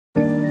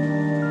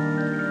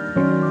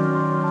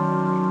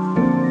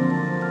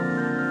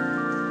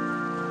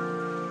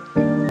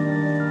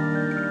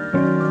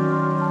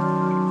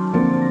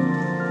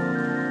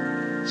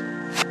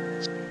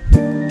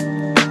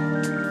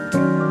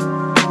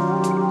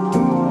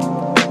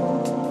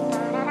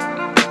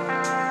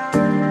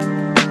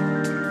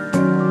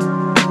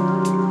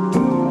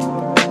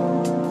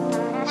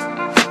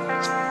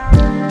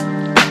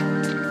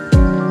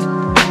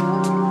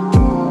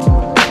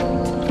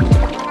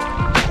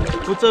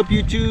up,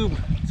 YouTube?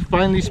 It's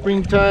finally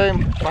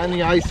springtime,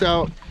 finally ice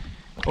out.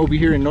 Over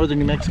here in northern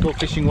New Mexico,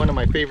 fishing one of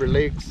my favorite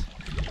lakes.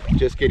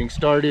 Just getting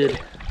started.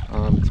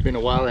 It's been a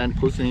while. I hadn't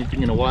posted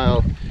anything in a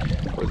while.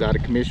 I was out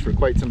of commission for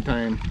quite some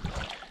time.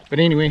 But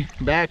anyway,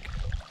 back.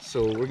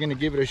 So we're gonna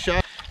give it a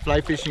shot.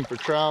 Fly fishing for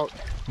trout.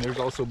 There's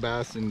also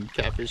bass and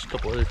catfish, a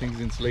couple other things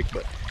in this lake.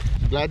 But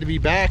glad to be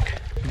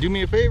back. Do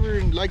me a favor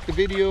and like the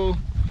video,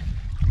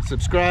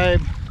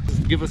 subscribe,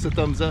 give us a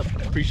thumbs up.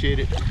 Appreciate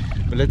it.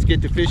 But let's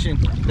get to fishing.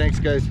 Thanks,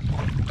 guys.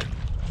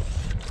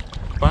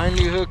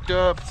 Finally hooked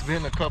up. It's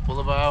been a couple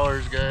of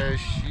hours, guys.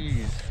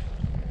 Jeez.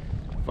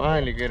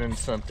 Finally getting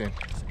something.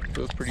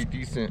 Feels pretty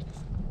decent.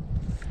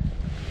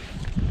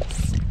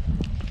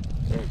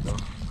 There we go.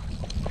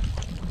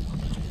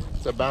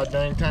 It's about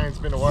 9 times. It's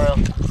been a while.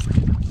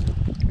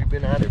 We've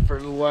been at it for a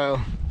little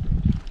while.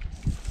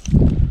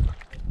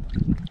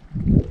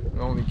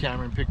 Only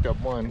Cameron picked up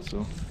one,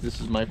 so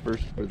this is my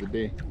first for the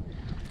day.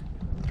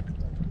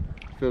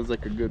 Feels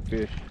like a good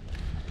fish.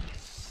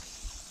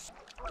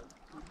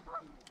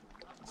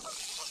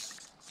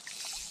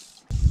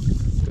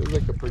 Feels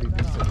like a pretty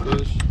decent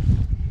fish.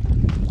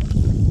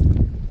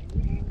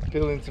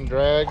 Feeling some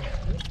drag.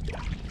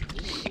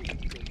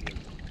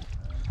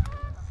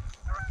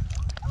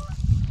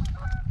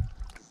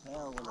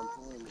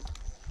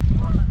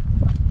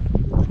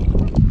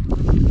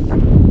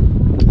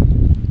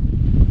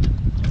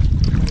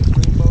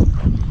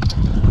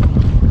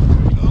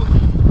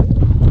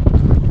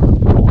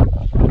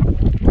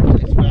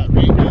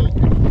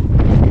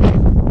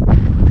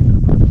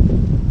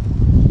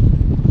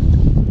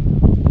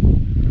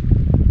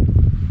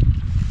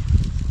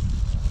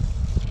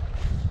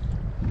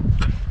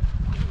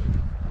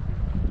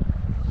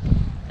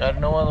 Got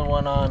no other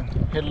one on.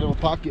 Hit a little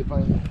pocket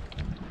finally.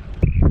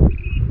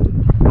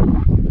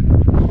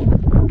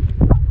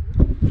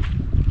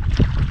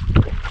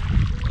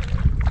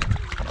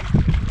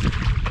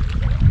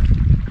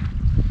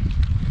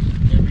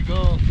 There we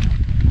go.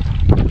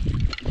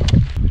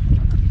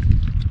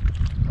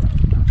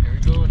 There we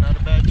go. Not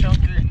a bad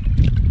chunker.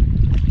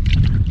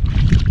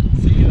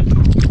 See ya.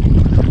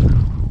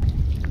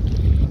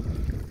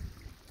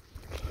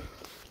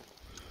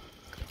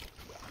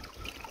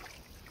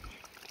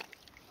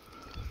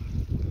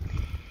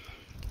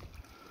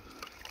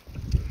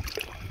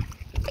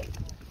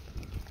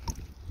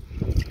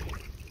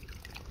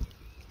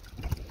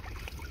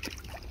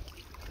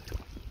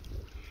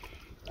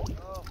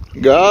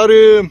 Got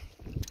him.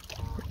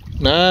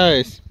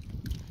 Nice.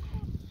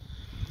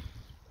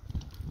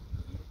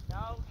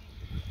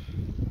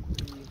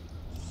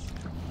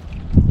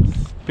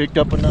 Picked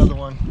up another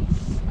one.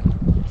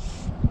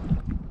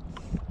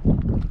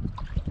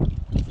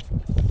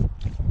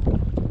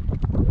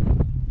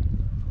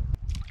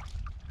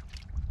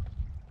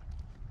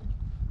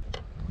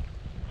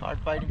 Hard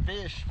fighting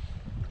fish.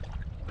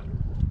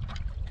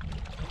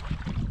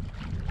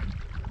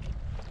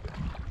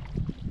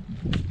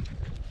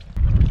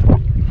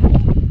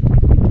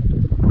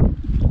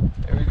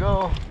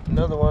 Go,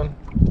 another one.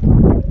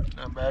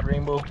 Not bad,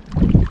 rainbow.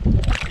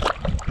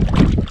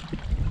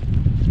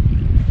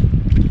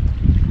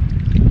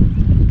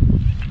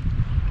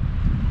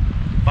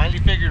 Finally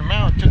figured him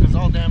out. Took us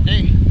all damn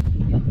day.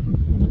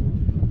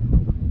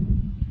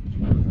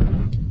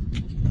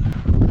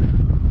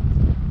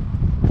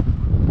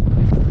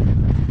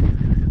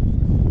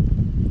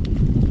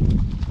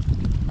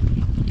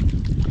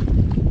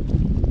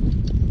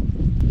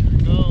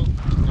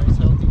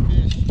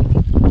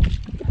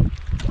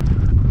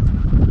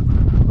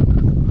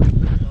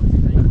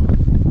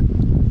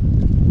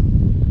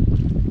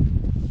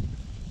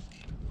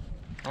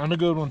 On a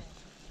good one.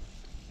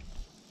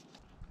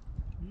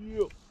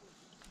 Yep.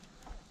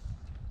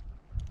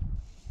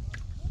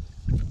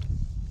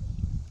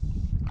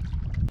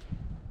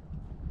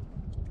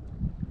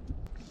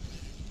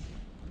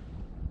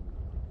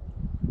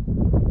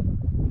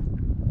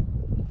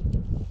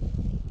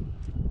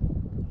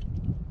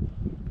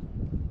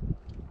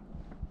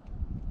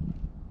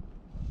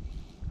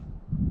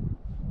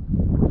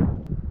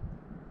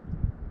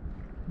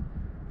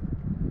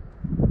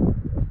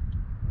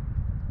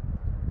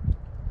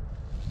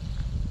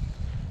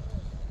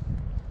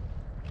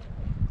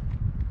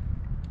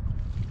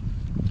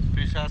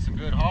 Fish has some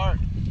good heart.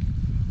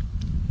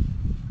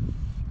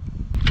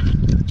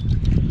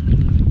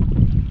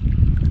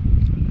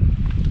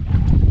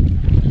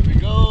 There we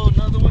go,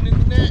 another one in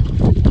the net.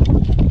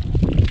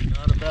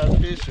 Not a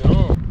bad fish at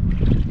all.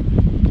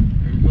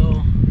 There we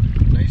go,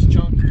 nice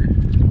chunker.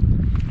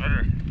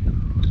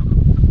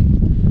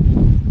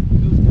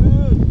 Feels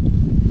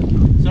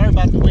good. Sorry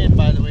about the wind,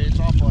 by the way, it's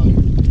awful out here.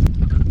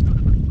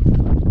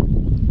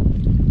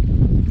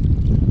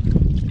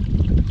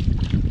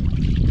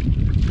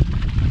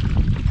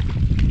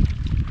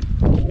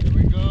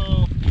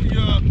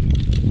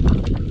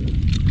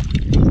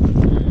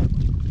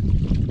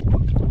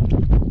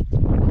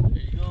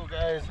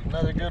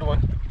 Another good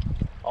one.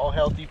 All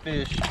healthy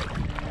fish.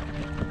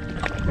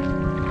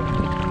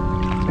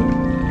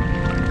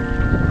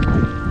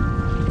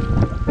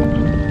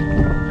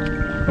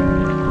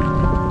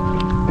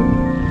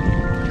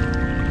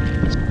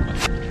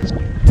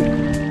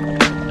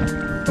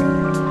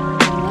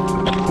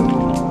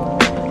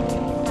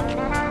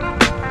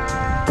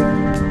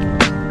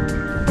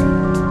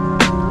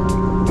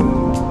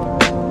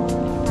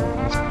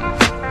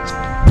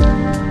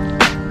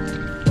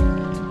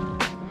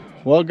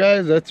 Well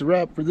guys, that's a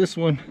wrap for this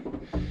one.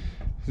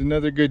 It's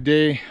another good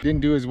day.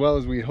 Didn't do as well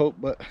as we hoped,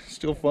 but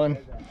still fun.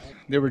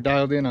 They were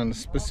dialed in on the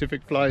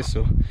specific flies,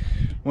 so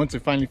once I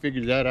finally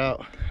figured that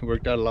out, it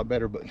worked out a lot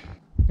better. But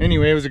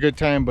anyway, it was a good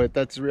time. But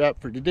that's a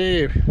wrap for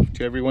today.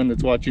 To everyone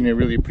that's watching, I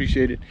really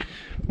appreciate it.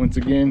 Once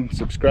again,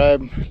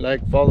 subscribe,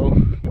 like, follow.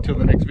 Until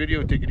the next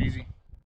video, take it easy.